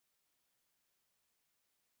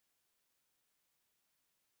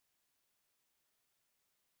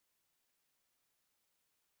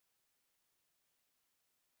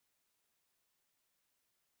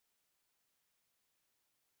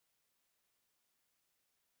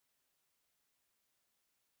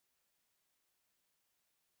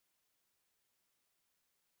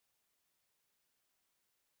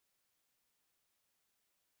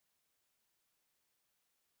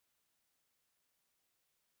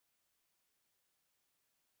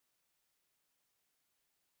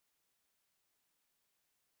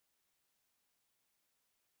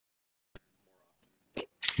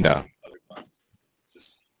No.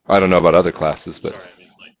 I don't know about other classes, but Sorry, I mean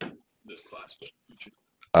like this class, but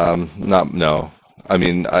no. I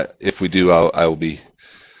mean, if we do, I will be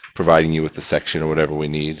providing you with the section or whatever we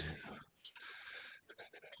need.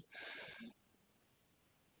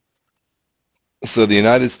 So the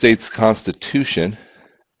United States Constitution,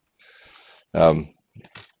 as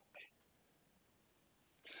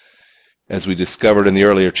we discovered in the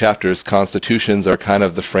earlier chapters, constitutions are kind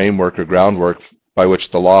of the framework or groundwork by which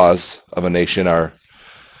the laws of a nation are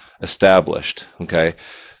established. Okay,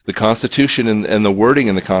 the Constitution and the wording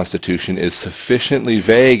in the Constitution is sufficiently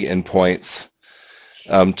vague in points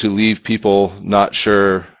to leave people not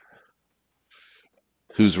sure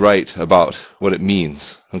who's right about what it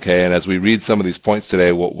means. Okay, and as we read some of these points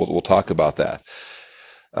today, we'll talk about that.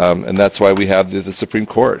 And that's why we have the Supreme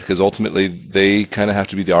Court, because ultimately they kind of have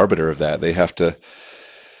to be the arbiter of that. They have to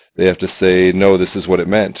say, no, this is what it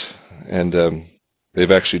meant. And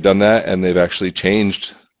they've actually done that, and they've actually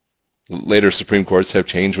changed. Later Supreme Courts have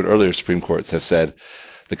changed what earlier Supreme Courts have said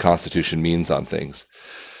the Constitution means on things.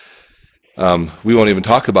 We won't even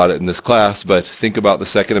talk about it in this class, but think about the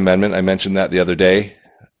Second Amendment. I mentioned that the other day.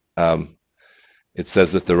 It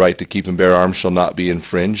says that the right to keep and bear arms shall not be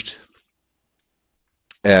infringed.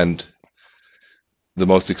 And the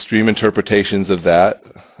most extreme interpretations of that,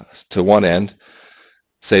 to one end,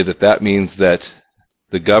 say that that means that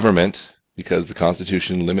the government, because the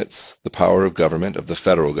Constitution limits the power of government, of the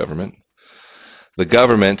federal government, the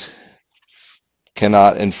government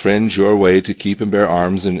cannot infringe your way to keep and bear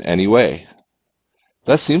arms in any way.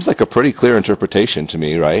 That seems like a pretty clear interpretation to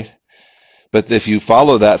me, right? But if you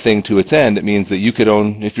follow that thing to its end, it means that you could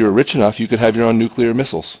own, if you're rich enough, you could have your own nuclear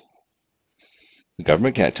missiles. The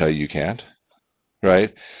government can't tell you can't,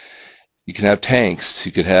 right? You can have tanks.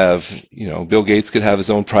 You could have, Bill Gates could have his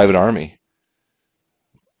own private army.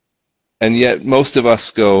 And yet most of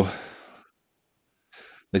us go,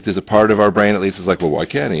 like there's a part of our brain at least is like, well, why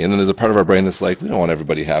can't he? And then there's a part of our brain that's like, we don't want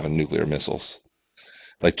everybody having nuclear missiles,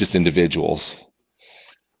 like just individuals.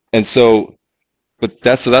 And so,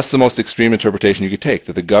 that's the most extreme interpretation you could take,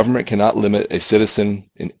 that the government cannot limit a citizen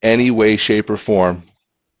in any way, shape, or form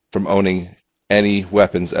from owning any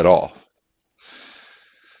weapons at all.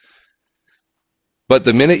 But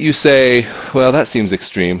the minute you say, well, that seems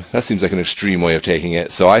extreme, that seems like an extreme way of taking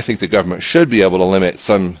it, so I think the government should be able to limit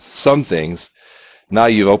some things, now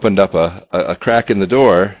you've opened up a crack in the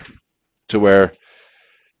door to where,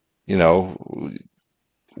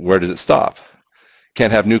 where does it stop?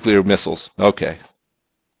 Can't have nuclear missiles. Okay.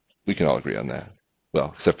 We can all agree on that.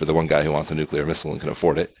 Well, except for the one guy who wants a nuclear missile and can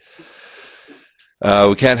afford it.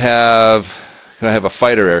 We can't have, can I have a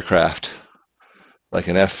fighter aircraft, like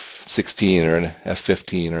an F-16 or an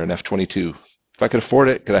F-15 or an F-22? If I could afford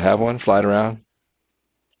it, could I have one, fly it around?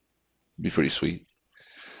 It'd be pretty sweet.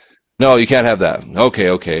 No, you can't have that.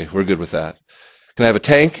 Okay, we're good with that. Can I have a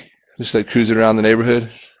tank, just like cruising around the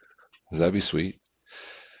neighborhood? That'd be sweet.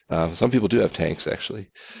 Some people do have tanks,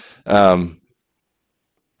 actually.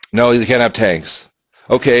 No, you can't have tanks.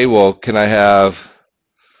 Okay, well, can I have,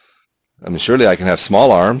 surely I can have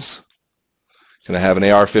small arms. Can I have an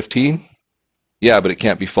AR-15? Yeah, but it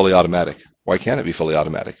can't be fully automatic. Why can't it be fully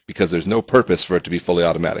automatic? Because there's no purpose for it to be fully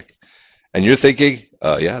automatic. And you're thinking,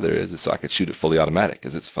 yeah, there is, so I could shoot it fully automatic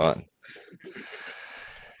because it's fun.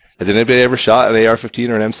 Has anybody ever shot an AR-15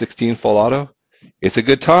 or an M16 full auto? It's a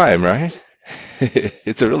good time, right?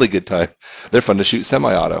 It's a really good time. They're fun to shoot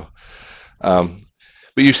semi-auto.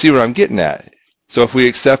 But you see where I'm getting at. So if we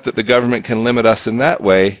accept that the government can limit us in that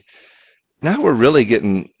way, now we're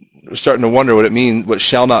starting to wonder what it means, what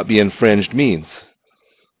shall not be infringed means,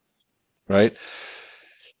 right?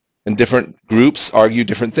 And different groups argue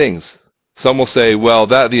different things. Some will say, well,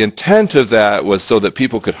 the intent of that was so that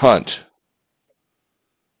people could hunt.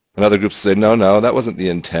 And other groups say, no, that wasn't the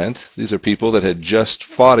intent. These are people that had just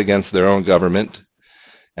fought against their own government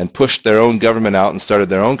and pushed their own government out and started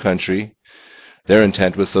their own country. Their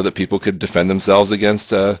intent was so that people could defend themselves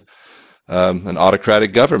against an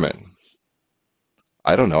autocratic government.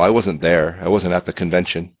 I don't know. I wasn't there. I wasn't at the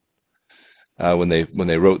convention when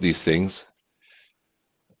they wrote these things.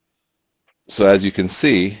 So as you can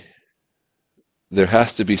see, there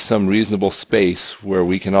has to be some reasonable space where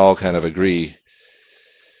we can all kind of agree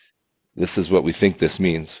this is what we think this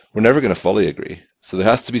means. We're never going to fully agree. So there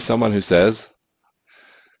has to be someone who says,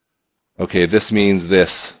 okay, this means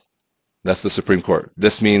this. That's the Supreme Court.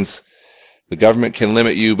 This means the government can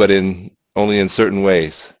limit you, but only in certain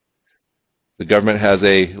ways. The government has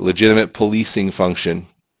a legitimate policing function,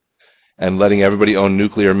 and letting everybody own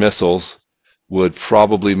nuclear missiles would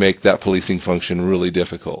probably make that policing function really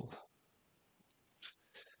difficult.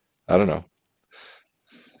 I don't know.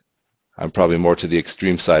 I'm probably more to the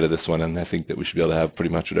extreme side of this one, and I think that we should be able to have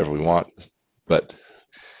pretty much whatever we want. But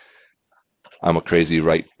I'm a crazy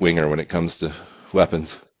right-winger when it comes to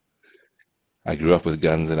weapons. I grew up with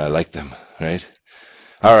guns and I like them, right?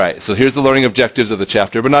 All right, so here's the learning objectives of the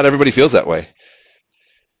chapter, but not everybody feels that way.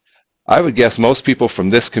 I would guess most people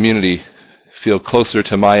from this community feel closer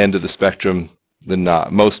to my end of the spectrum than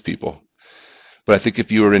not, most people. But I think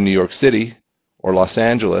if you were in New York City or Los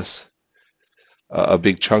Angeles, a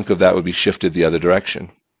big chunk of that would be shifted the other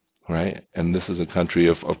direction, right? And this is a country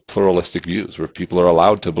of pluralistic views where people are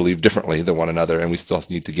allowed to believe differently than one another, and we still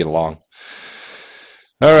need to get along.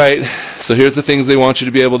 All right, so here's the things they want you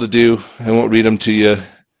to be able to do. I won't read them to you.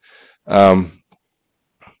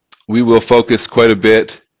 We will focus quite a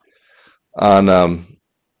bit on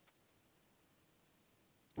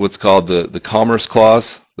what's called the Commerce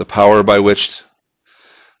Clause, the power by which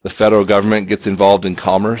the federal government gets involved in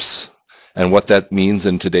commerce and what that means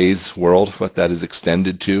in today's world, what that is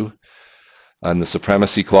extended to, and the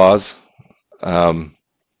Supremacy Clause.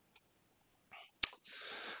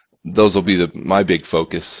 Those will be my big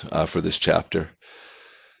focus for this chapter.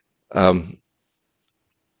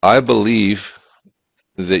 I believe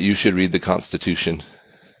that you should read the Constitution.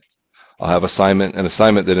 I'll have an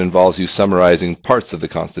assignment that involves you summarizing parts of the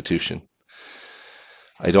Constitution.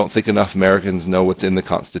 I don't think enough Americans know what's in the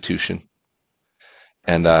Constitution.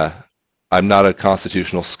 And I'm not a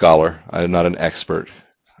constitutional scholar. I'm not an expert.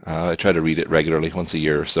 I try to read it regularly, once a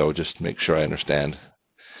year or so, just to make sure I understand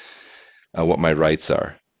what my rights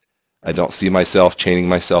are. I don't see myself chaining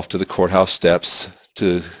myself to the courthouse steps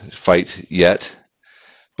to fight yet,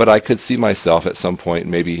 but I could see myself at some point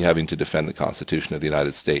maybe having to defend the Constitution of the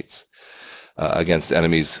United States against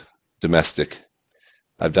enemies domestic.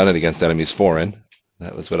 I've done it against enemies foreign.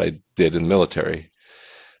 That was what I did in the military.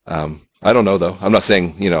 I don't know, though. I'm not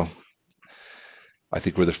saying, I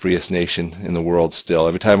think we're the freest nation in the world still.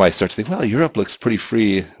 Every time I start to think, well, Europe looks pretty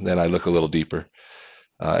free, then I look a little deeper.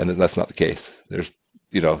 And that's not the case.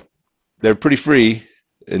 They're pretty free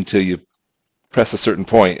until you press a certain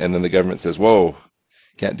point, and then the government says, whoa,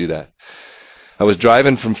 can't do that. I was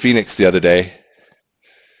driving from Phoenix the other day,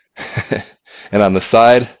 and on the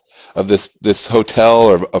side of this hotel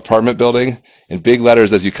or apartment building, in big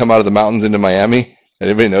letters as you come out of the mountains into Miami,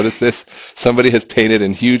 anybody notice this? Somebody has painted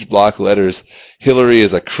in huge block letters, Hillary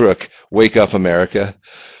is a crook, wake up America.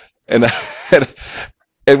 And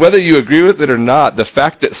whether you agree with it or not, the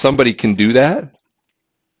fact that somebody can do that,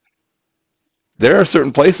 there are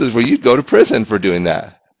certain places where you'd go to prison for doing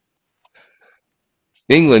that.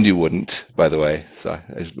 England, you wouldn't, by the way. So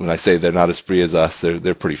when I say they're not as free as us,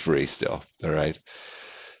 they're pretty free still, all right?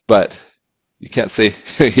 But you can't say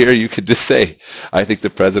here, you could just say, I think the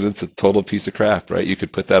president's a total piece of crap, right? You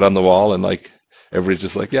could put that on the wall and everybody's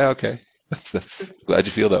just like, yeah, okay. That's glad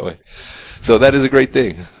you feel that way. So that is a great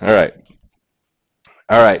thing. All right.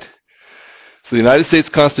 All right. So the United States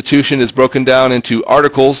Constitution is broken down into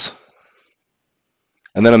articles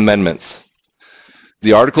and then amendments.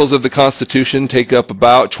 The articles of the Constitution take up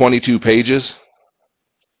about 22 pages.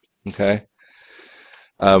 Okay.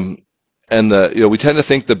 And we tend to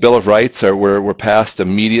think the Bill of Rights were passed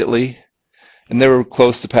immediately, and they were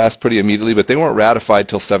close to pass pretty immediately, but they weren't ratified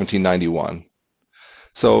till 1791.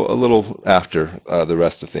 So a little after the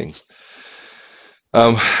rest of things.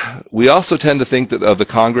 We also tend to think that of the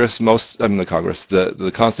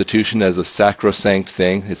Constitution as a sacrosanct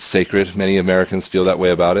thing. It's sacred. Many Americans feel that way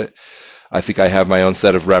about it. I think I have my own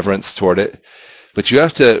set of reverence toward it. But you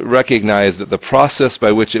have to recognize that the process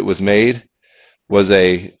by which it was made was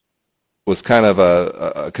kind of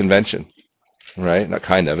a convention, right? Not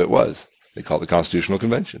kind of, it was. They call it the Constitutional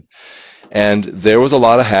Convention. And there was a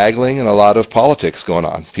lot of haggling and a lot of politics going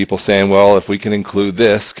on. People saying, well, if we can include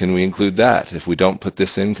this, can we include that? If we don't put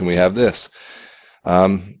this in, can we have this?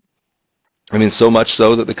 So much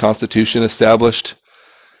so that the Constitution established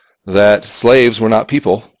that slaves were not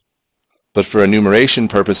people, but for enumeration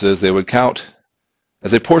purposes, they would count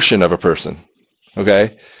as a portion of a person,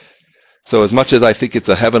 okay? So as much as I think it's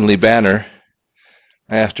a heavenly banner,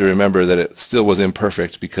 I have to remember that it still was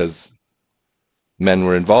imperfect because men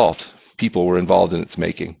were involved. People were involved in its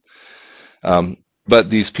making. But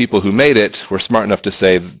these people who made it were smart enough to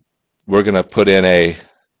say, we're going to put in a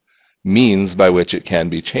means by which it can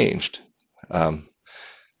be changed.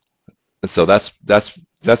 So that's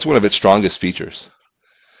one of its strongest features.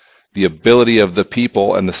 The ability of the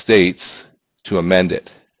people and the states to amend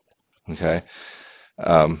it. Okay?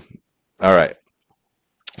 All right.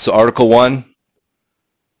 So Article 1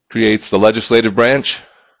 creates the legislative branch.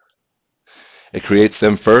 It creates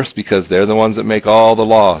them first because they're the ones that make all the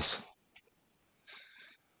laws.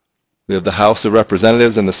 We have the House of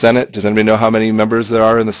Representatives and the Senate. Does anybody know how many members there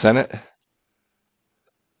are in the Senate?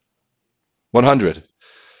 100,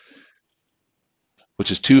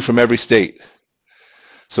 which is 2 from every state.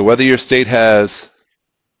 So whether your state has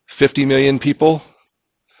 50 million people,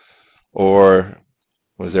 or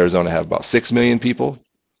what does Arizona have, about 6 million people?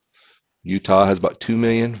 Utah has about 2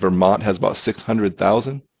 million. Vermont has about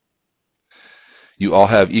 600,000. You all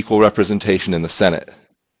have equal representation in the Senate.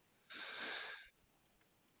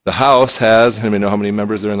 The House has, anybody know how many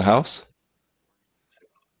members are in the House?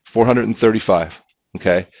 435,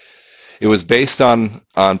 okay? It was based on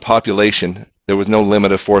population. There was no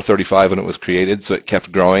limit of 435 when it was created, so it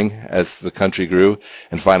kept growing as the country grew,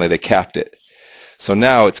 and finally they capped it. So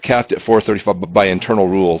now it's capped at 435 by internal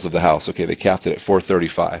rules of the House. Okay, they capped it at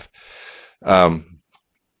 435.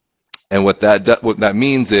 And what that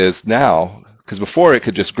means is now, because before it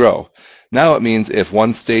could just grow, now it means if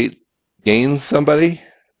one state gains somebody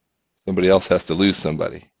else has to lose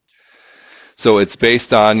somebody. So it's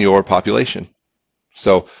based on your population.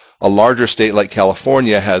 So a larger state like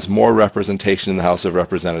California has more representation in the House of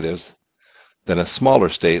Representatives than a smaller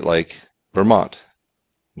state like Vermont.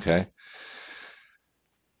 Okay?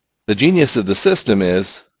 The genius of the system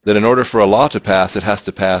is that in order for a law to pass, it has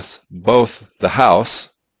to pass both the House,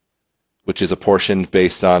 which is apportioned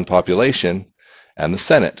based on population, and the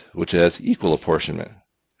Senate, which has equal apportionment.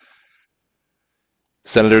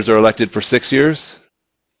 Senators are elected for 6 years.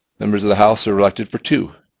 Members of the House are elected for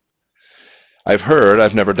 2. I've heard,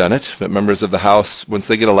 I've never done it, but members of the House, once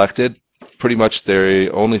they get elected, pretty much the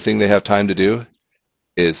only thing they have time to do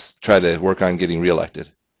is try to work on getting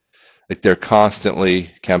reelected. Like they're constantly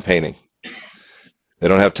campaigning. They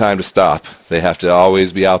don't have time to stop. They have to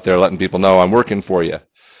always be out there letting people know, I'm working for you.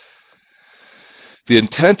 The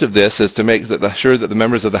intent of this is to make sure that the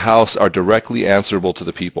members of the House are directly answerable to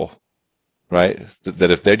the people, right?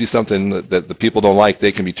 That if they do something that the people don't like,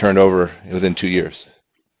 they can be turned over within 2 years.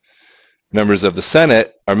 Members of the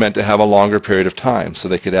Senate are meant to have a longer period of time, so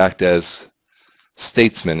they could act as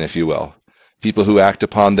statesmen, if you will, people who act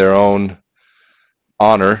upon their own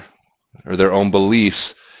honor or their own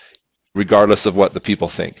beliefs, regardless of what the people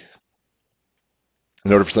think.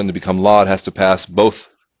 In order for something to become law, it has to pass both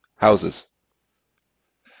houses.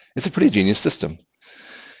 It's a pretty genius system.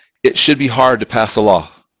 It should be hard to pass a law,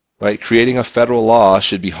 right? Creating a federal law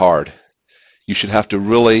should be hard. You should have to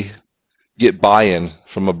really get buy-in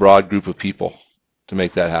from a broad group of people to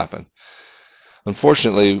make that happen.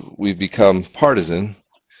 Unfortunately, we've become partisan,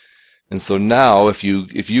 and so now if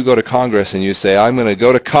you go to Congress and you say, I'm going to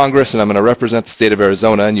go to Congress and I'm going to represent the state of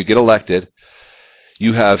Arizona, and you get elected,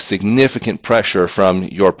 you have significant pressure from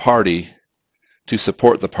your party to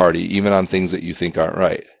support the party, even on things that you think aren't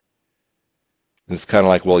right. And it's kind of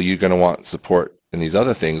like, well, you're going to want support in these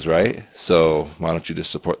other things, right? So why don't you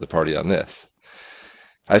just support the party on this?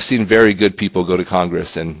 I've seen very good people go to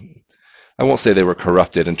Congress, and I won't say they were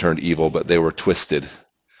corrupted and turned evil, but they were twisted.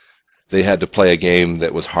 They had to play a game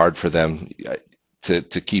that was hard for them to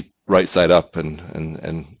keep right side up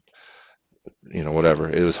and you know, whatever.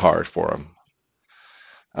 It was hard for them.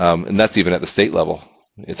 And that's even at the state level.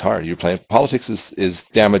 It's hard. You're playing politics is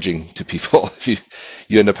damaging to people.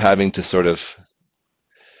 You end up having to sort of,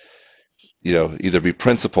 you know, either be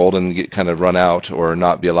principled and get kind of run out, or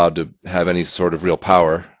not be allowed to have any sort of real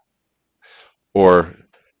power, or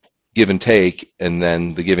give and take, and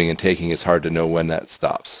then the giving and taking is hard to know when that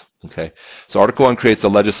stops. Okay, so Article 1 creates the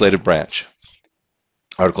legislative branch.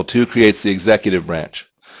 Article 2 creates the executive branch.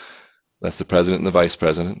 That's the president and the vice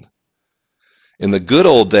president. In the good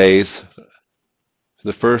old days,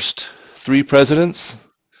 the first 3 presidents,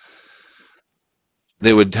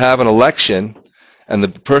 they would have an election, and the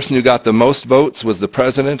person who got the most votes was the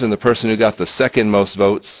president, and the person who got the second most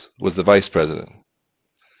votes was the vice president.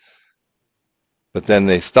 But then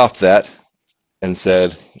they stopped that and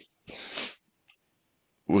said,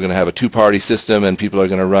 we're going to have a 2-party system and people are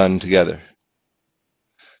going to run together.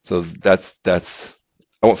 So that's I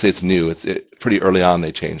won't say it's new. Pretty early on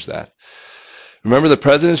they changed that. Remember, the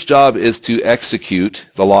president's job is to execute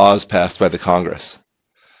the laws passed by the Congress.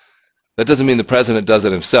 That doesn't mean the president does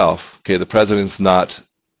it himself. Okay, the president's not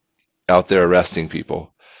out there arresting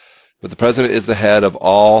people. But the president is the head of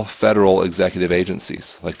all federal executive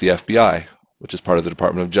agencies, like the FBI, which is part of the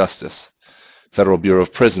Department of Justice, Federal Bureau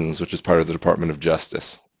of Prisons, which is part of the Department of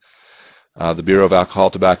Justice, the Bureau of Alcohol,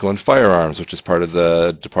 Tobacco, and Firearms, which is part of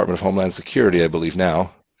the Department of Homeland Security, I believe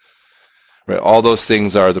now. Right? All those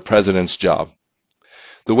things are the president's job.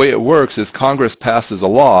 The way it works is Congress passes a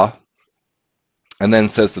law and then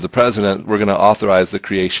says to the president, we're going to authorize the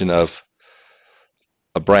creation of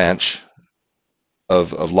a branch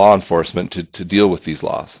of law enforcement to deal with these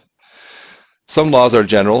laws. Some laws are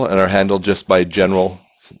general and are handled just by general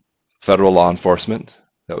federal law enforcement.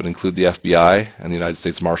 That would include the FBI and the United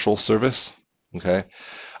States Marshal Service. Okay.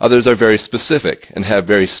 Others are very specific and have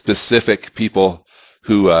very specific people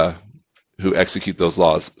who execute those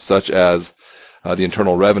laws, such as the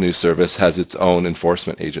Internal Revenue Service has its own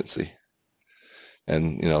enforcement agency.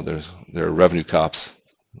 And, there are revenue cops.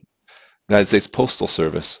 United States Postal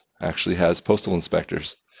Service actually has postal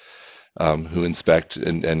inspectors who inspect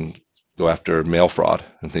and go after mail fraud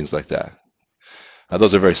and things like that.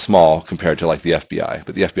 Those are very small compared to like the FBI,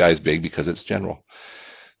 but the FBI is big because it's general.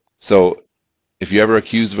 So if you're ever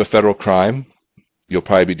accused of a federal crime, you'll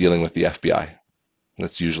probably be dealing with the FBI.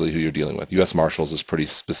 That's usually who you're dealing with. U.S. Marshals is pretty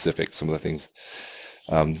specific, some of the things.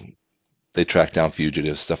 They track down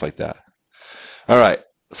fugitives, stuff like that. All right,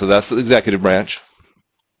 so that's the executive branch.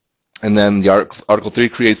 And then the Article 3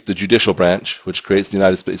 creates the judicial branch, which creates the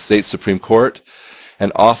United States Supreme Court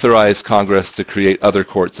and authorizes Congress to create other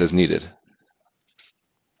courts as needed.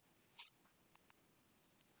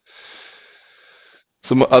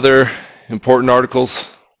 Some other important articles.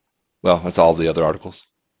 Well, that's all the other articles.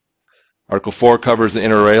 Article 4 covers the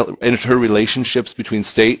interrelationships between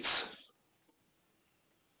states.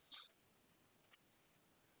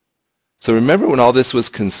 So remember when all this was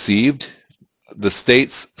conceived, the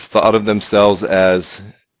states thought of themselves as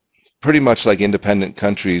pretty much like independent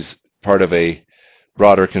countries, part of a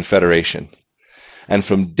broader confederation. And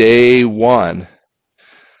from day one,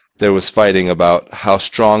 there was fighting about how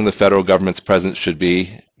strong the federal government's presence should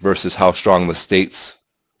be versus how strong the states'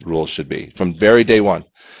 rules should be. From very day one.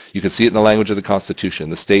 You can see it in the language of the Constitution.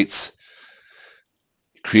 The states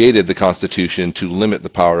created the Constitution to limit the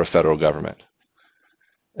power of federal government.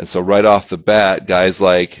 And so right off the bat, guys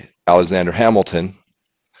like Alexander Hamilton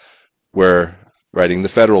were writing the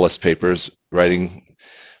Federalist Papers, writing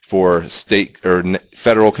for state or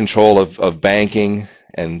federal control of banking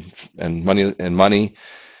and money.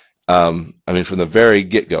 From the very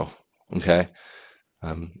get-go. Okay.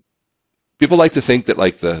 People like to think that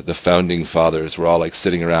like the founding fathers were all like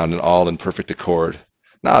sitting around and all in perfect accord.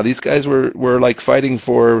 No, these guys were like fighting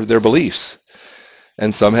for their beliefs,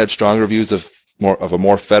 and some had stronger views of a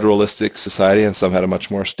more federalistic society, and some had a much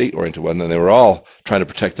more state-oriented one. And they were all trying to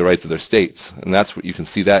protect the rights of their states, and that's what you can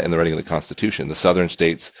see that in the writing of the Constitution. The southern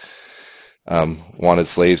states wanted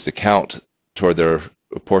slaves to count toward their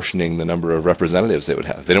apportioning the number of representatives they would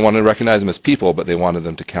have. They didn't want to recognize them as people, but they wanted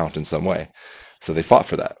them to count in some way. So they fought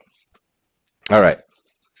for that. All right.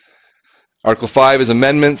 Article 5 is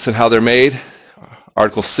amendments and how they're made.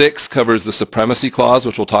 Article 6 covers the Supremacy Clause,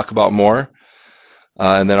 which we'll talk about more.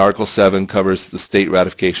 And then Article 7 covers the state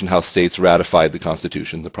ratification, how states ratified the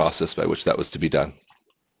Constitution, the process by which that was to be done.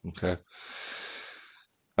 Okay.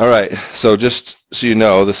 All right. So just so you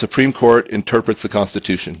know, the Supreme Court interprets the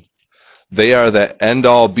Constitution. They are the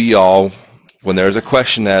end-all, be-all when there's a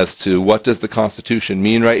question as to what does the Constitution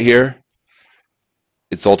mean right here.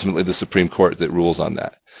 It's ultimately the Supreme Court that rules on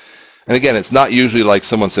that. And again, it's not usually like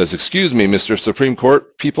someone says, "Excuse me, Mr. Supreme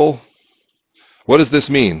Court people, what does this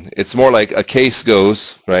mean?" It's more like a case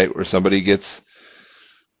goes, right, where somebody gets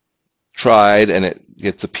tried and it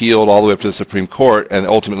gets appealed all the way up to the Supreme Court, and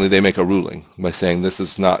ultimately they make a ruling by saying this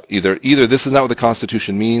is not either this is not what the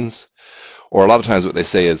Constitution means, or a lot of times what they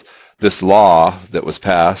say is this law that was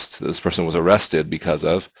passed, that this person was arrested because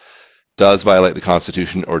of, does violate the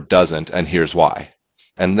Constitution or doesn't, and here's why.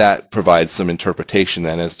 And that provides some interpretation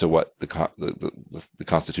then as to what the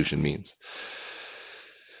Constitution means.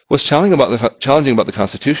 What's challenging about the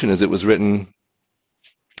Constitution is it was written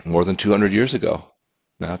more than 200 years ago,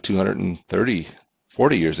 now 230,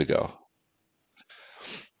 40 years ago.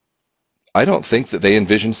 I don't think that they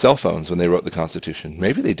envisioned cell phones when they wrote the Constitution.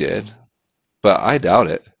 Maybe they did, but I doubt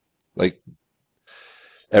it. Like,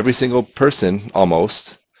 every single person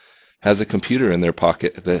almost has a computer in their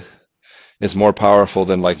pocket that is more powerful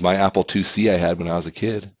than like my Apple IIc I had when I was a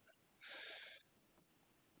kid.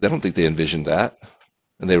 I don't think they envisioned that.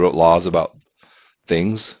 And they wrote laws about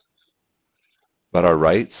things, about our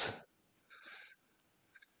rights,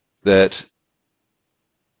 that,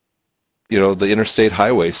 the interstate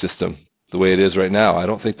highway system, the way it is right now, I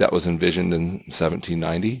don't think that was envisioned in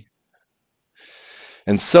 1790.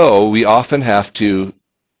 And so we often have to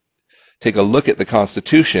take a look at the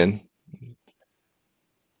Constitution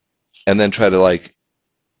and then try to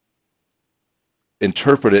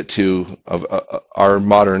interpret it to our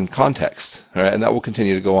modern context, all right? And that will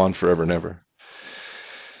continue to go on forever and ever.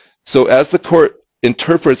 So as the court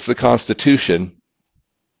interprets the Constitution,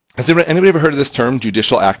 has anybody ever heard of this term,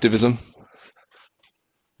 judicial activism?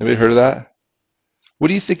 Anybody heard of that? What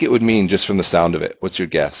do you think it would mean just from the sound of it? What's your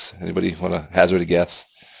guess? Anybody want to hazard a guess?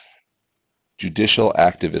 judicial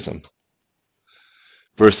activism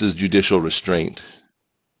versus judicial restraint.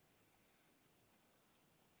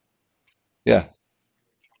 Yeah.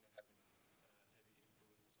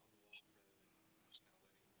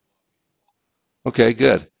 Okay,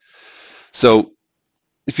 good. So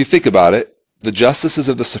if you think about it, the justices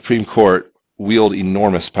of the Supreme Court wield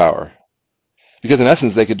enormous power. Because in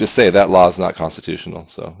essence, they could just say that law is not constitutional,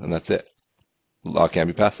 so, and that's it. Law can't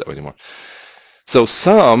be passed that way anymore. So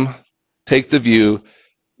some take the view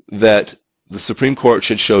that the Supreme Court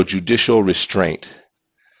should show judicial restraint,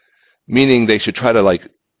 meaning they should try to like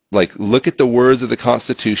look at the words of the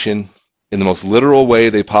Constitution in the most literal way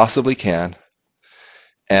they possibly can,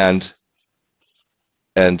 and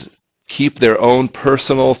keep their own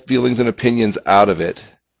personal feelings and opinions out of it,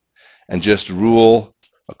 and just rule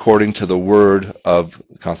according to the word of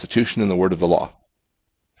the Constitution and the word of the law.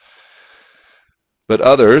 But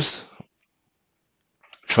others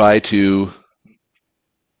try to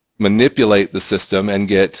manipulate the system and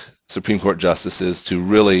get Supreme Court justices to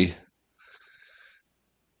really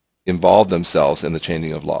involve themselves in the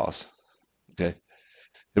changing of laws. Okay?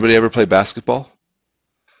 Anybody ever play basketball?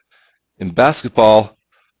 In basketball,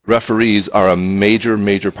 referees are a major,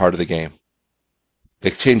 major part of the game.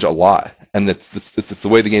 They change a lot, and it's the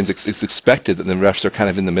way the game's it's expected that the refs are kind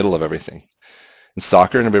of in the middle of everything. In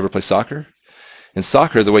soccer, anybody ever play soccer? In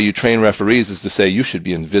soccer, the way you train referees is to say you should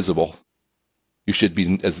be invisible. You should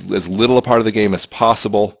be as little a part of the game as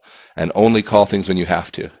possible and only call things when you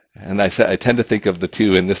have to. And I tend to think of the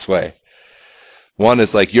two in this way. One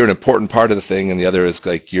is like you're an important part of the thing, and the other is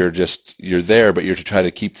like you're there, but you're to try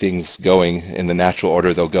to keep things going in the natural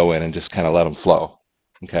order they'll go in and just kind of let them flow.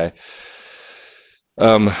 Okay?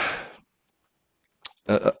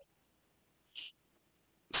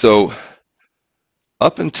 So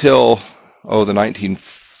up until the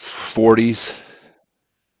 1940s,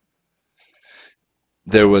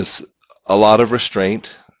 there was a lot of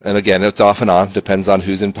restraint, and again, it's off and on, depends on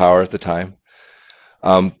who's in power at the time.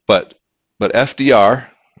 But FDR,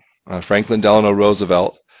 Franklin Delano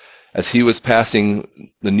Roosevelt, as he was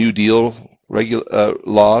passing the New Deal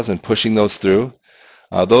laws and pushing those through,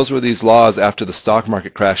 those were these laws after the stock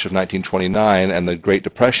market crash of 1929 and the Great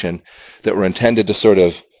Depression that were intended to sort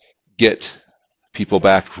of get people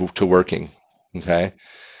back to working, okay?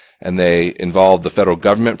 And they involved the federal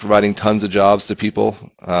government providing tons of jobs to people,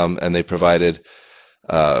 and they provided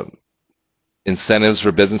incentives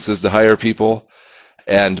for businesses to hire people.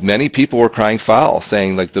 And many people were crying foul,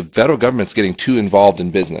 saying, like, the federal government's getting too involved in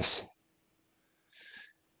business.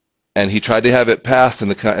 And he tried to have it passed, and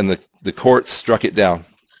the courts struck it down.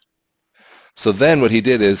 So then what he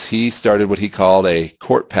did is he started what he called a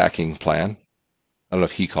court packing plan. I don't know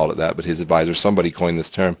if he called it that, but his advisor, somebody coined this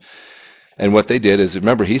term. And what they did is,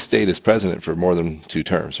 remember, he stayed as president for more than 2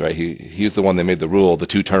 terms, right? He's the one they made the rule, the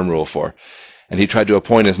 2-term rule for. And he tried to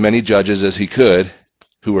appoint as many judges as he could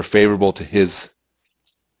who were favorable to his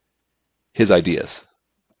ideas.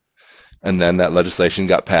 And then that legislation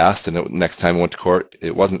got passed, and next time it went to court,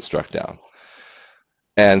 it wasn't struck down.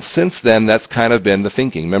 And since then, that's kind of been the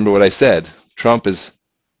thinking. Remember what I said? Trump is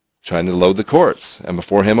trying to load the courts, and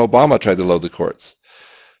before him, Obama tried to load the courts.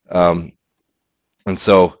 And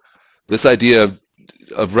so this idea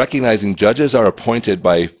of recognizing judges are appointed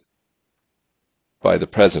by the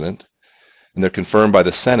president, and they're confirmed by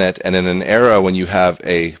the Senate, and in an era when you have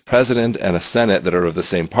a president and a Senate that are of the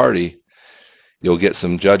same party, you'll get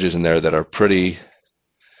some judges in there that are pretty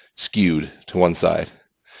skewed to one side.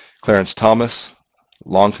 Clarence Thomas,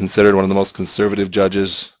 long considered one of the most conservative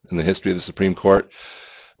judges in the history of the Supreme Court,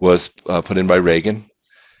 was put in by Reagan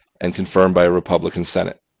and confirmed by a Republican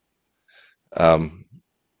Senate.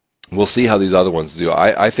 We'll see how these other ones do.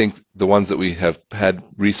 I think the ones that we have had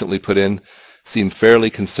recently put in seem fairly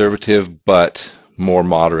conservative, but more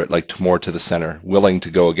moderate, like more to the center, willing to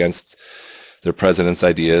go against their president's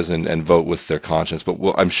ideas and vote with their conscience. But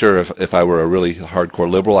I'm sure if I were a really hardcore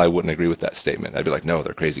liberal, I wouldn't agree with that statement. I'd be like, no,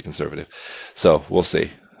 they're crazy conservative. So we'll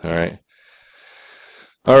see. All right.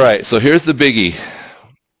 All right. So here's the biggie.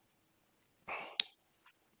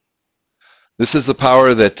 This is the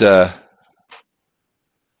power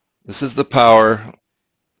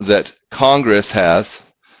that Congress has.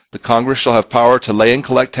 The Congress shall have power to lay and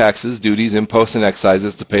collect taxes, duties, imposts, and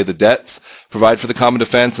excises, to pay the debts, provide for the common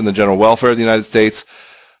defense and the general welfare of the United States,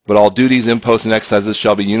 but all duties, imposts, and excises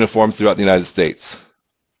shall be uniform throughout the United States.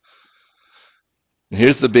 And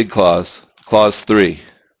here's the big clause, Clause 3.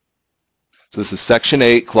 So this is Section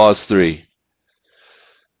 8, Clause 3.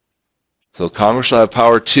 So Congress shall have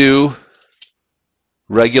power to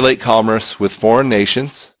regulate commerce with foreign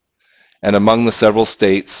nations and among the several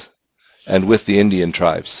states and with the Indian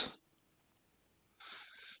tribes.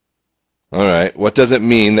 All right. What does it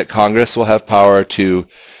mean that Congress will have power to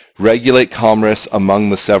regulate commerce among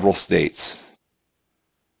the several states?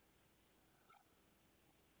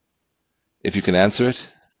 If you can answer it,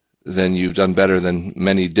 then you've done better than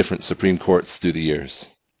many different Supreme Courts through the years.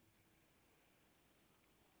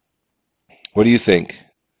 What do you think?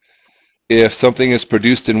 If something is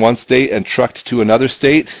produced in one state and trucked to another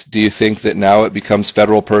state, do you think that now it becomes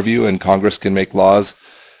federal purview and Congress can make laws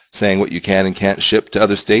saying what you can and can't ship to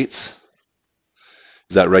other states?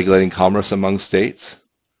 Is that regulating commerce among states?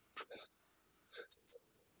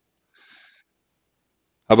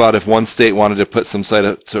 How about if one state wanted to put some sort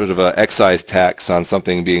of an excise tax on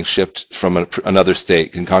something being shipped from another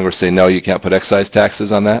state? Can Congress say, no, you can't put excise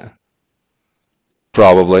taxes on that?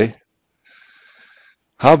 Probably.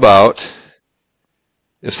 How about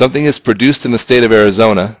if something is produced in the state of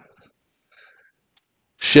Arizona,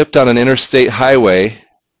 shipped on an interstate highway,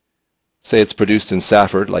 say it's produced in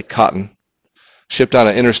Safford, like cotton, shipped on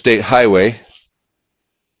an interstate highway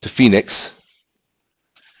to Phoenix,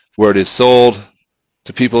 where it is sold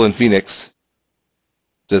to people in Phoenix,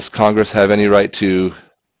 does Congress have any right to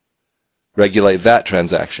regulate that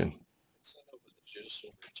transaction?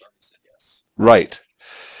 Right.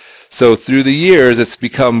 So through the years, it's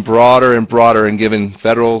become broader and broader and given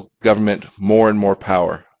federal government more and more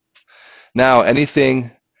power. Now,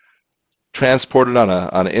 anything transported on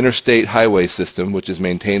an interstate highway system, which is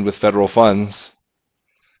maintained with federal funds,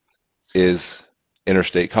 is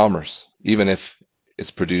interstate commerce, even if it's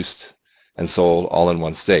produced and sold all in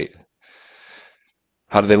one state.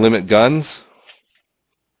 How do they limit guns?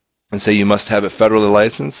 And say you must have it federally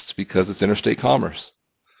licensed because it's interstate commerce.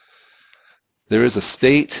 There is a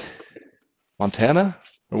state, Montana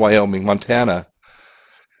or Wyoming, Montana,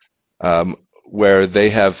 where they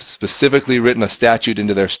have specifically written a statute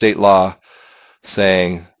into their state law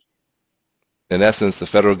saying, in essence, the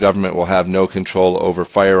federal government will have no control over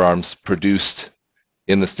firearms produced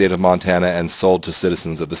in the state of Montana and sold to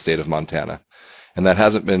citizens of the state of Montana. And that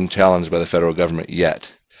hasn't been challenged by the federal government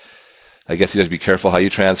yet. I guess you have to be careful how you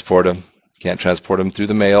transport them. Can't transport them through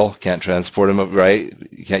the mail. Can't transport them, right?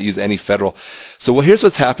 You can't use any federal. So well, here's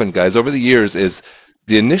what's happened, guys, over the years is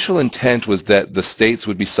the initial intent was that the states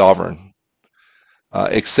would be sovereign,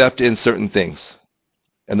 except in certain things.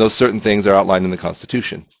 And those certain things are outlined in the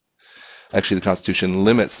Constitution. Actually, the Constitution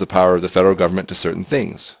limits the power of the federal government to certain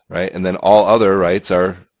things, right? And then all other rights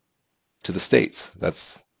are to the states.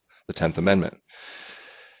 That's the 10th Amendment.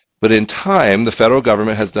 But in time, the federal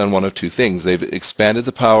government has done one of two things. They've expanded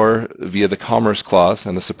the power via the Commerce Clause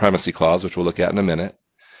and the Supremacy Clause, which we'll look at in a minute.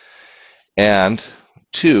 And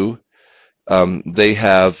two, they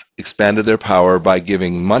have expanded their power by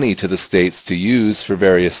giving money to the states to use for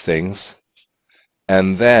various things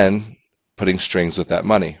and then putting strings with that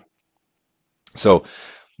money. So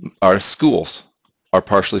our schools are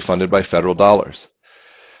partially funded by federal dollars.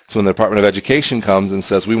 So when the Department of Education comes and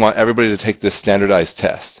says, we want everybody to take this standardized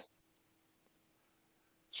test,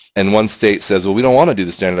 and one state says, well, we don't want to do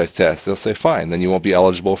the standardized test, they'll say, fine, then you won't be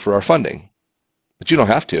eligible for our funding. But you don't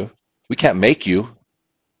have to. We can't make you,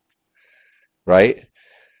 right?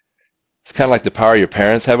 It's kind of like the power your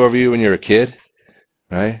parents have over you when you're a kid,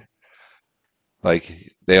 right?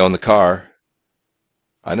 Like they own the car.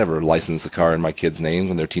 I never license a car in my kids' names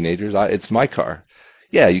when they're teenagers. It's my car.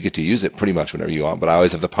 Yeah, you get to use it pretty much whenever you want, but I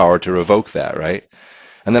always have the power to revoke that, right?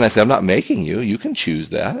 And then I say, I'm not making you. You can choose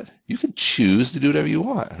that. You can choose to do whatever you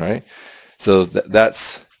want, right? So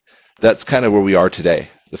that's kind of where we are today.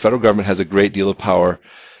 The federal government has a great deal of power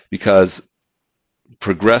because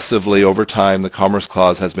progressively over time, the Commerce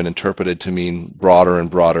Clause has been interpreted to mean broader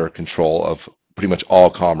and broader control of pretty much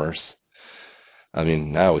all commerce. I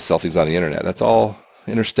mean, now we sell things on the internet. That's all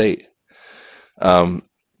interstate. And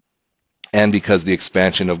because the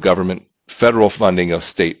expansion of government federal funding of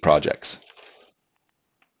state projects.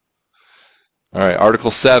 All right,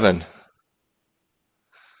 Article 7.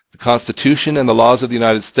 The Constitution and the laws of the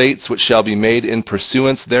United States, which shall be made in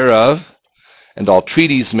pursuance thereof, and all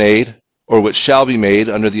treaties made, or which shall be made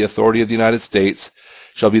under the authority of the United States,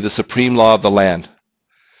 shall be the supreme law of the land.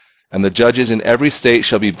 And the judges in every state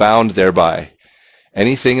shall be bound thereby.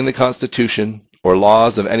 Anything in the Constitution or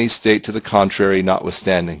laws of any state to the contrary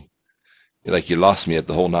notwithstanding. Like you lost me at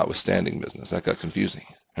the whole notwithstanding business. That got confusing.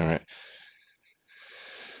 All right.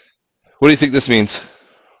 What do you think this means?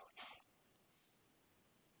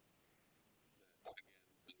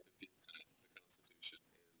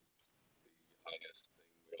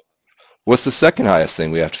 What's the second highest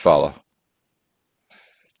thing we have to follow?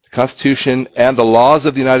 The Constitution and the laws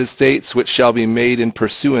of the United States, which shall be made in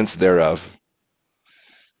pursuance thereof.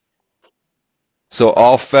 So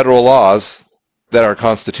all federal laws that are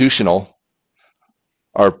constitutional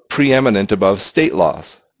are preeminent above state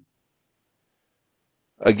laws.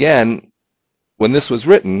 Again, when this was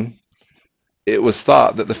written, it was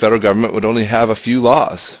thought that the federal government would only have a few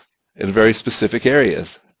laws in very specific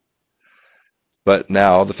areas. But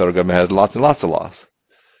now the federal government has lots and lots of laws.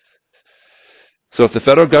 So if the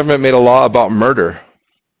federal government made a law about murder,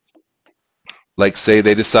 like say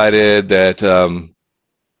they decided that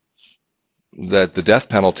that the death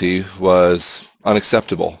penalty was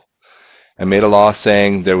unacceptable and made a law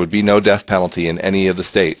saying there would be no death penalty in any of the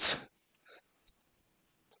states,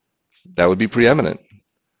 that would be preeminent.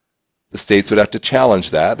 The states would have to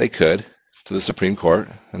challenge that. They could to the Supreme Court,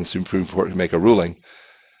 and the Supreme Court could make a ruling.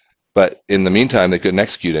 But in the meantime, they couldn't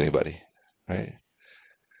execute anybody, right?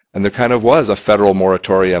 And there kind of was a federal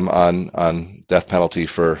moratorium on death penalty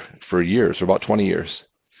for years, for about 20 years.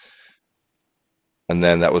 And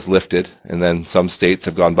then that was lifted, and then some states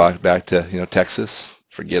have gone back to, Texas,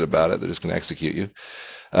 forget about it, they're just going to execute you.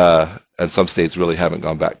 And some states really haven't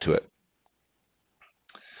gone back to it.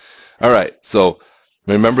 All right, so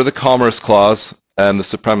remember the Commerce Clause and the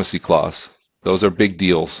Supremacy Clause. Those are big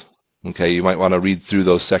deals. Okay, you might want to read through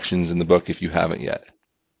those sections in the book if you haven't yet.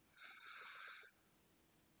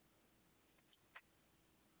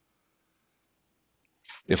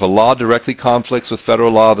 If a law directly conflicts with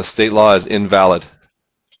federal law, the state law is invalid.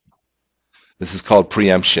 This is called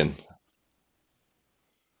preemption.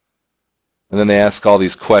 And then they ask all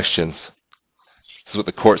these questions. This is what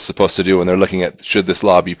the court's supposed to do when they're looking at, should this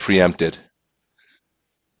law be preempted?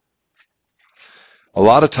 A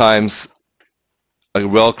lot of times, a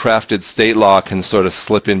well-crafted state law can sort of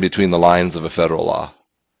slip in between the lines of a federal law,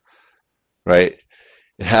 right?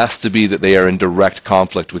 It has to be that they are in direct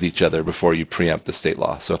conflict with each other before you preempt the state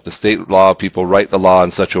law. So if the state law people write the law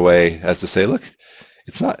in such a way as to say, look,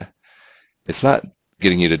 it's not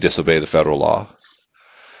getting you to disobey the federal law.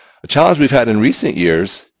 A challenge we've had in recent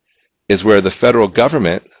years is where the federal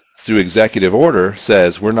government, through executive order,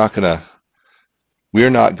 says we're not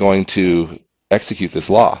going to execute this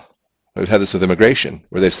law. We've had this with immigration,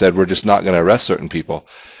 where they've said we're just not going to arrest certain people.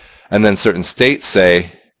 And then certain states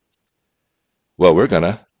say, well, we're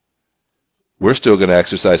still going to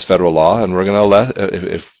exercise federal law, and we're going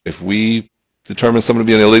to if we determine someone to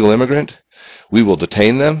be an illegal immigrant, we will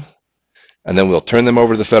detain them, and then we'll turn them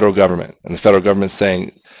over to the federal government. And the federal government's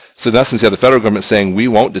saying, so in essence, you have the federal government saying we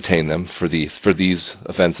won't detain them for these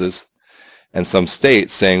offenses, and some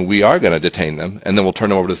states saying we are going to detain them, and then we'll turn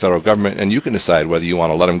them over to the federal government, and you can decide whether you want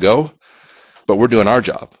to let them go, but we're doing our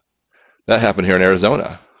job. That happened here in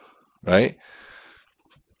Arizona, right?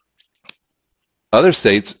 Other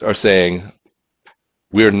states are saying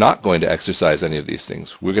we're not going to exercise any of these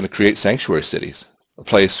things. We're going to create sanctuary cities, a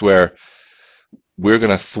place where we're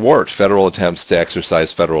going to thwart federal attempts to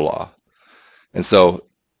exercise federal law. And so,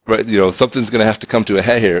 right, something's going to have to come to a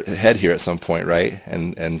head here at some point, right?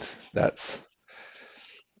 And that's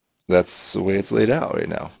the way it's laid out right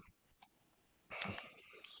now.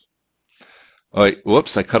 Oh, wait,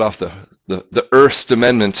 whoops, I cut off the First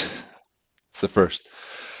Amendment. It's the first.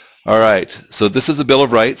 All right, so this is the Bill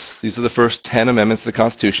of Rights. These are the first 10 amendments to the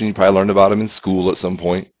Constitution. You probably learned about them in school at some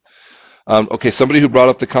point. Okay, somebody who brought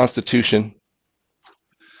up the Constitution,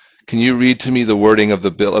 can you read to me the wording of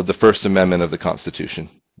the First Amendment of the Constitution?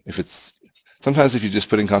 Sometimes if you just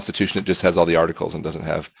put in Constitution, it just has all the articles and doesn't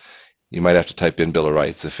have, you might have to type in Bill of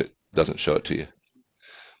Rights if it doesn't show it to you.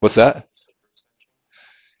 What's that?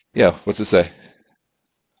 Yeah, what's it say?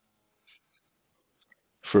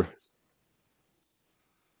 For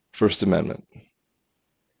First Amendment.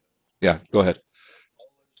 Yeah, go ahead.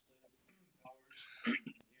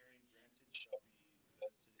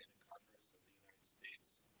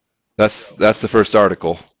 That's the first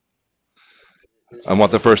article. I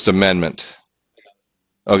want the First Amendment.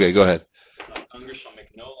 Okay, go ahead. Congress shall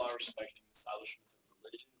make no law respecting the establishment of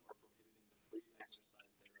religion or prohibiting the free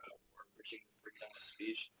exercise thereof, or abridging the freedom of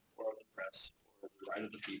speech or of the press, or the right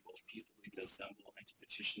of the people peaceably to assemble and to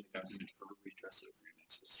petition the government for redress of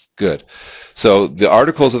grievances. Good. So the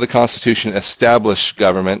articles of the Constitution establish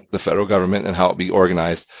government, the federal government, and how it be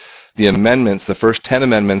organized. The amendments, the first 10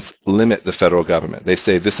 amendments, limit the federal government. They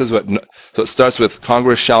say this is what, so it starts with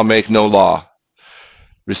Congress shall make no law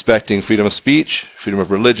respecting freedom of speech, freedom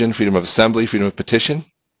of religion, freedom of assembly, freedom of petition.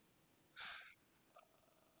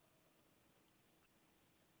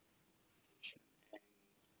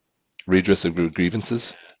 Redress of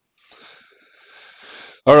grievances.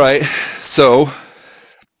 All right, so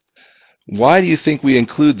why do you think we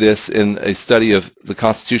include this in a study of the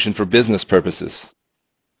Constitution for business purposes?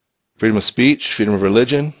 Freedom of speech, freedom of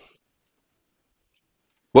religion.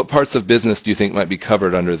 What parts of business do you think might be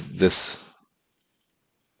covered under this?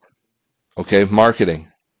 Okay, marketing.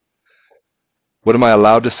 What am I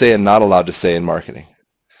allowed to say and not allowed to say in marketing?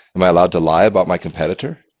 Am I allowed to lie about my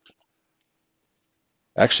competitor?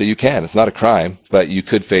 Actually, you can. It's not a crime, but you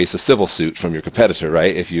could face a civil suit from your competitor,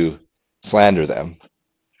 right, if you slander them.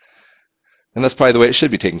 And that's probably the way it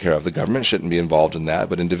should be taken care of. The government shouldn't be involved in that,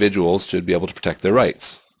 but individuals should be able to protect their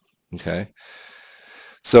rights. Okay?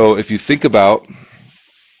 So if you think about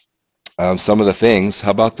some of the things,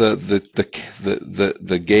 how about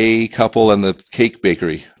the gay couple and the cake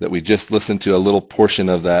bakery that we just listened to a little portion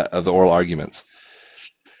of that of the oral arguments?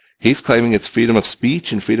 He's claiming it's freedom of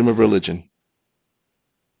speech and freedom of religion.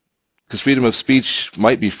 Because freedom of speech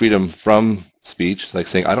might be freedom from speech, like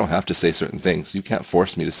saying, I don't have to say certain things. You can't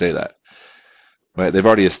force me to say that. Right? They've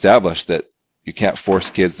already established that you can't force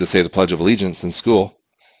kids to say the Pledge of Allegiance in school.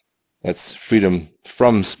 That's freedom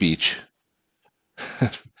from speech,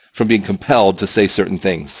 from being compelled to say certain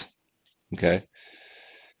things. Okay?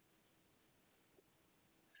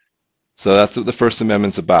 So that's what the First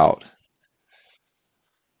Amendment's about.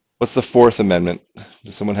 What's the Fourth Amendment?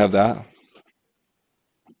 Does someone have that?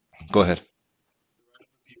 Go ahead.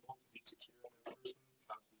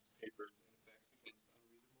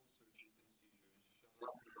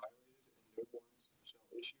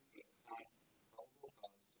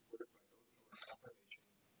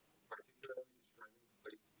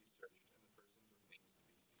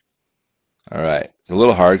 All right. It's a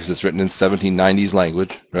little hard because it's written in 1790s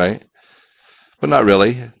language, right? But not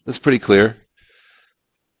really. That's pretty clear.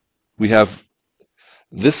 We have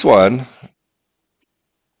this one.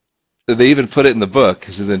 They even put it in the book,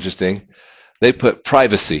 which is interesting. They put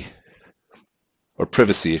privacy, or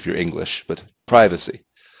privacy if you're English, but privacy.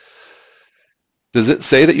 Does it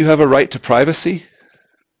say that you have a right to privacy?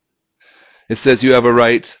 It says you have a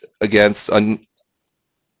right against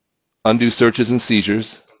undue searches and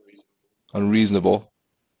seizures, unreasonable,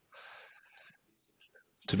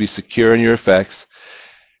 to be secure in your effects.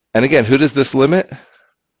 And again, who does this limit?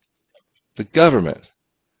 The government.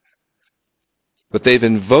 But they've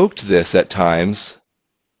invoked this at times.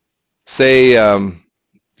 Say, you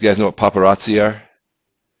guys know what paparazzi are?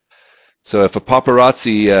 So if a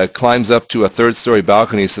paparazzi climbs up to a third-story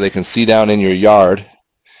balcony so they can see down in your yard,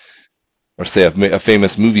 or say a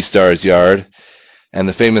famous movie star's yard, and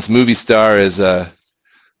the famous movie star is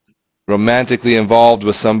romantically involved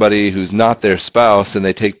with somebody who's not their spouse, and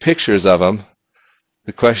they take pictures of them,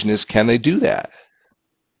 the question is, can they do that?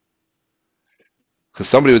 Because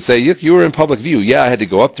somebody would say, you were in public view. Yeah, I had to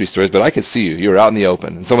go up 3 stories, but I could see you. You were out in the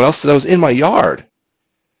open. And someone else said, I was in my yard.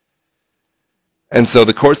 And so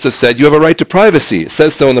the courts have said, you have a right to privacy. It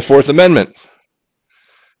says so in the Fourth Amendment.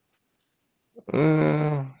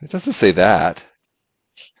 It doesn't say that.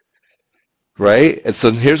 Right? And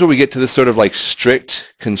so here's where we get to this sort of like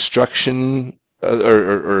strict construction,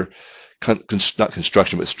 not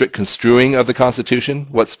construction, but strict construing of the Constitution.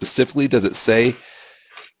 What specifically does it say?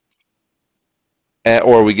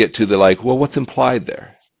 Or we get to the like, well, what's implied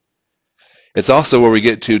there? It's also where we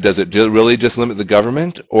get to, does it really just limit the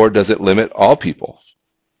government, or does it limit all people?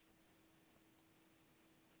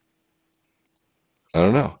 I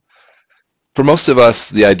don't know. For most of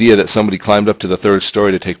us, the idea that somebody climbed up to the 3rd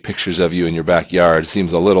story to take pictures of you in your backyard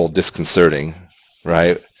seems a little disconcerting,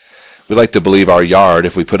 right? We like to believe our yard,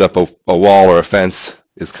 if we put up a wall or a fence,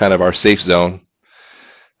 is kind of our safe zone.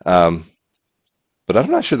 But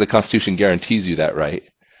I'm not sure the Constitution guarantees you that right,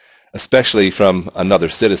 especially from another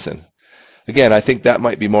citizen. Again, I think that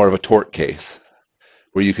might be more of a tort case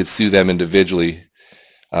where you could sue them individually,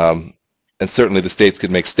 and certainly the states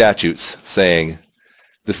could make statutes saying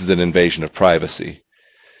this is an invasion of privacy.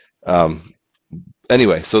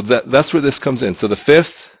 Anyway, so that's where this comes in. So the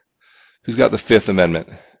Fifth, who's got the Fifth Amendment?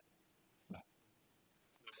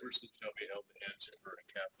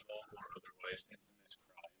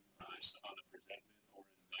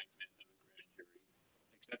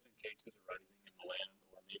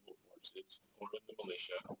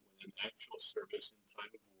 Militia when in actual service in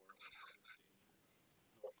time of war,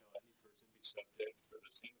 nor shall any person be subject for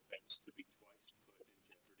the same offense to be twice put in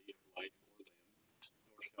jeopardy of life or limb,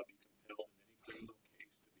 nor shall be compelled in any criminal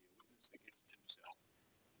case to be a witness against himself,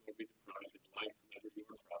 nor be deprived of life, liberty,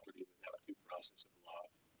 or property without due process of law,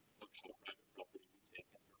 nor shall private property be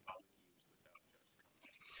taken for public use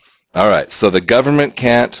without just. All right, so the government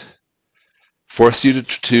can't force you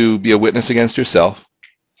to be a witness against yourself.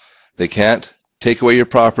 They can't take away your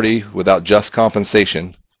property without just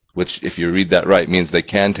compensation, which, if you read that right, means they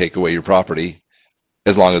can take away your property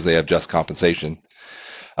as long as they have just compensation.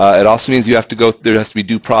 It also means there has to be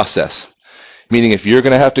due process, meaning if you're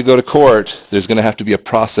going to have to go to court, there's going to have to be a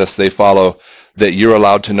process they follow that you're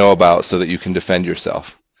allowed to know about so that you can defend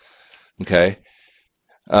yourself. Okay?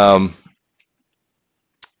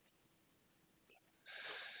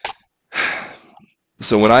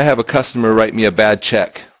 So when I have a customer write me a bad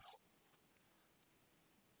check,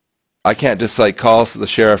 I can't just like call the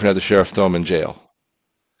sheriff and have the sheriff throw him in jail.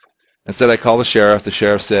 Instead, I call the sheriff. The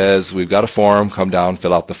sheriff says, we've got a form. Come down,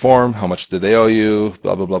 fill out the form. How much did they owe you?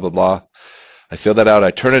 Blah, blah, blah, blah, blah. I fill that out. I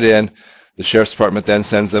turn it in. The sheriff's department then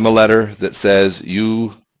sends them a letter that says,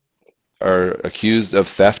 you are accused of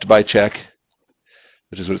theft by check,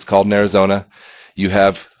 which is what it's called in Arizona. You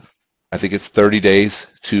have, I think it's 30 days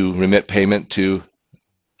to remit payment to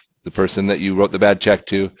the person that you wrote the bad check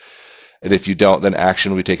to. And if you don't, then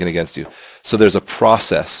action will be taken against you. So there's a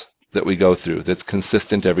process that we go through that's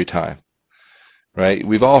consistent every time, right?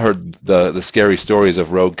 We've all heard the scary stories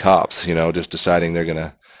of rogue cops, you know, just deciding they're going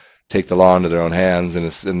to take the law into their own hands.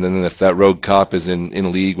 And then if that rogue cop is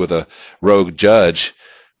in league with a rogue judge,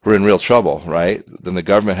 we're in real trouble, right? Then the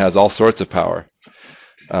government has all sorts of power.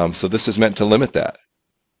 So this is meant to limit that,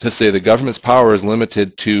 to say the government's power is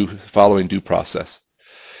limited to following due process.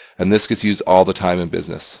 And this gets used all the time in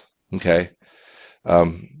business. Okay.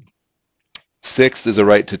 Sixth is a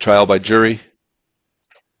right to trial by jury.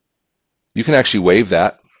 You can actually waive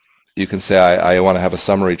that. You can say, I want to have a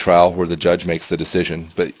summary trial where the judge makes the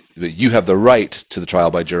decision, but you have the right to the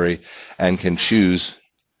trial by jury and can choose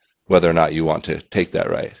whether or not you want to take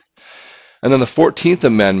that right. And then the 14th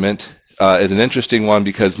Amendment is an interesting one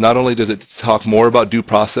because not only does it talk more about due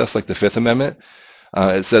process like the Fifth Amendment,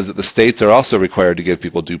 it says that the states are also required to give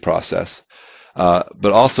people due process.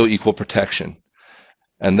 But also equal protection.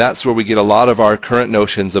 And that's where we get a lot of our current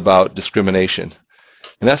notions about discrimination.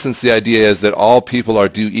 In essence, the idea is that all people are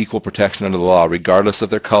due equal protection under the law, regardless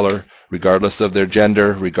of their color, regardless of their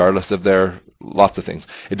gender, regardless of their lots of things.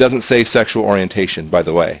 It doesn't say sexual orientation, by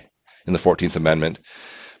the way, in the 14th Amendment,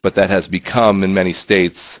 but that has become in many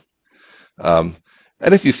states. And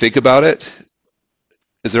if you think about it,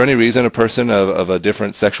 is there any reason a person of a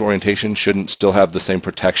different sexual orientation shouldn't still have the same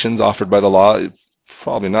protections offered by the law?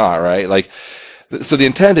 Probably not, right? Like, so the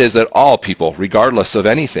intent is that all people, regardless of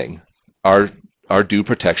anything, are due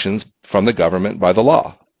protections from the government by the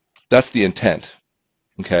law. That's the intent,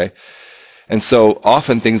 okay? And so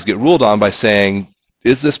often things get ruled on by saying,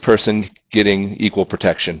 is this person getting equal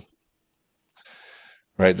protection?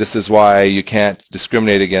 Right? This is why you can't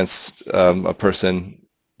discriminate against a person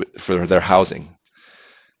for their housing.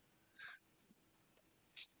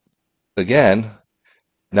 Again,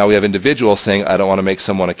 now we have individuals saying, I don't want to make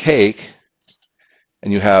someone a cake,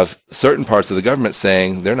 and you have certain parts of the government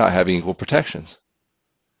saying they're not having equal protections.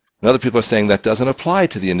 And other people are saying that doesn't apply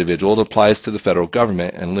to the individual, it applies to the federal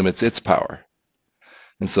government and limits its power.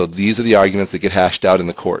 And so these are the arguments that get hashed out in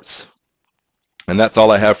the courts. And that's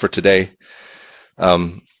all I have for today.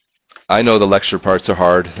 I know the lecture parts are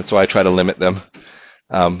hard, that's why I try to limit them.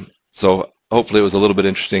 So hopefully it was a little bit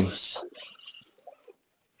interesting.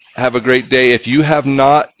 Have a great day. If you have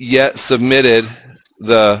not yet submitted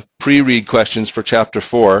the pre-read questions for Chapter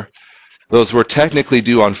 4, those were technically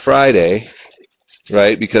due on Friday,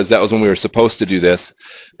 right, because that was when we were supposed to do this,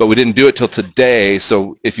 but we didn't do it till today,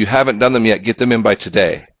 so if you haven't done them yet, get them in by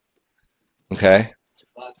today, okay?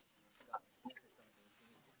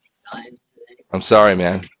 I'm sorry,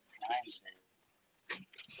 man.